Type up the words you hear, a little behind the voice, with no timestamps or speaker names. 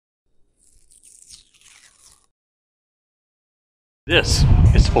This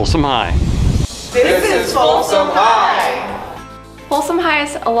is Folsom High. This is Folsom High! Folsom High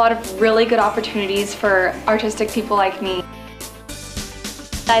has a lot of really good opportunities for artistic people like me.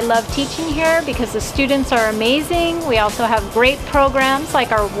 I love teaching here because the students are amazing. We also have great programs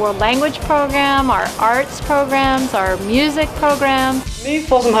like our world language program, our arts programs, our music program. To me,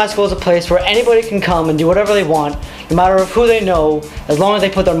 Folsom High School is a place where anybody can come and do whatever they want, no matter who they know, as long as they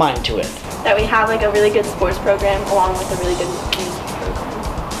put their mind to it. That we have like a really good sports program along with a really good music program.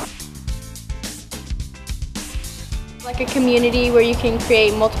 Like a community where you can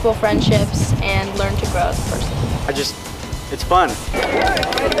create multiple friendships and learn to grow as a person. It's fun.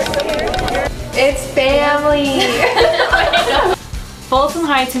 It's family! Folsom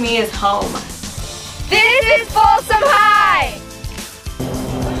High to me is home. This is Folsom High!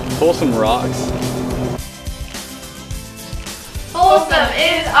 Folsom rocks. Folsom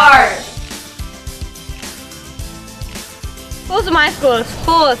is ours! Folsom High School is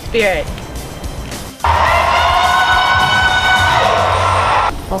full of spirit.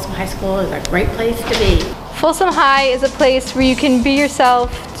 Folsom High School is a great place to be. Folsom High is a place where you can be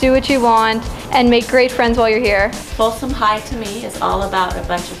yourself, do what you want, and make great friends while you're here. Folsom High to me is all about a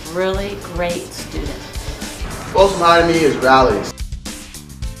bunch of really great students. Folsom High to me is rallies.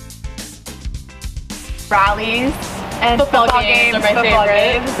 Rallies and football games are my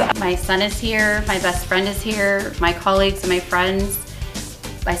favorites. My son is here, my best friend is here, my colleagues and my friends.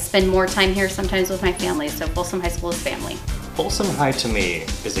 I spend more time here sometimes with my family, so Folsom High School is family. Folsom High to me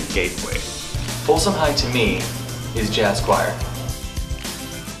is a gateway. Folsom High to me is jazz choir.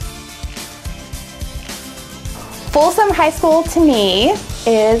 Folsom High School to me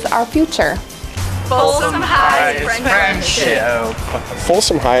is our future. Folsom High is friendship.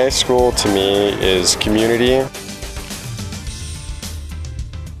 Folsom High School to me is community.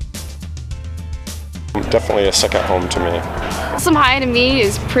 Definitely a second home to me. Folsom High to me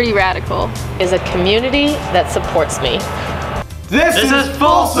is pretty radical. Is a community that supports me. This is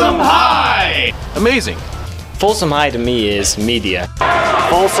Folsom High! Amazing. Folsom High to me is media.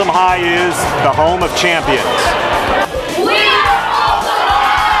 Folsom High is the home of champions. We are Folsom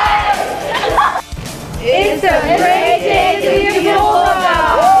High! It's a great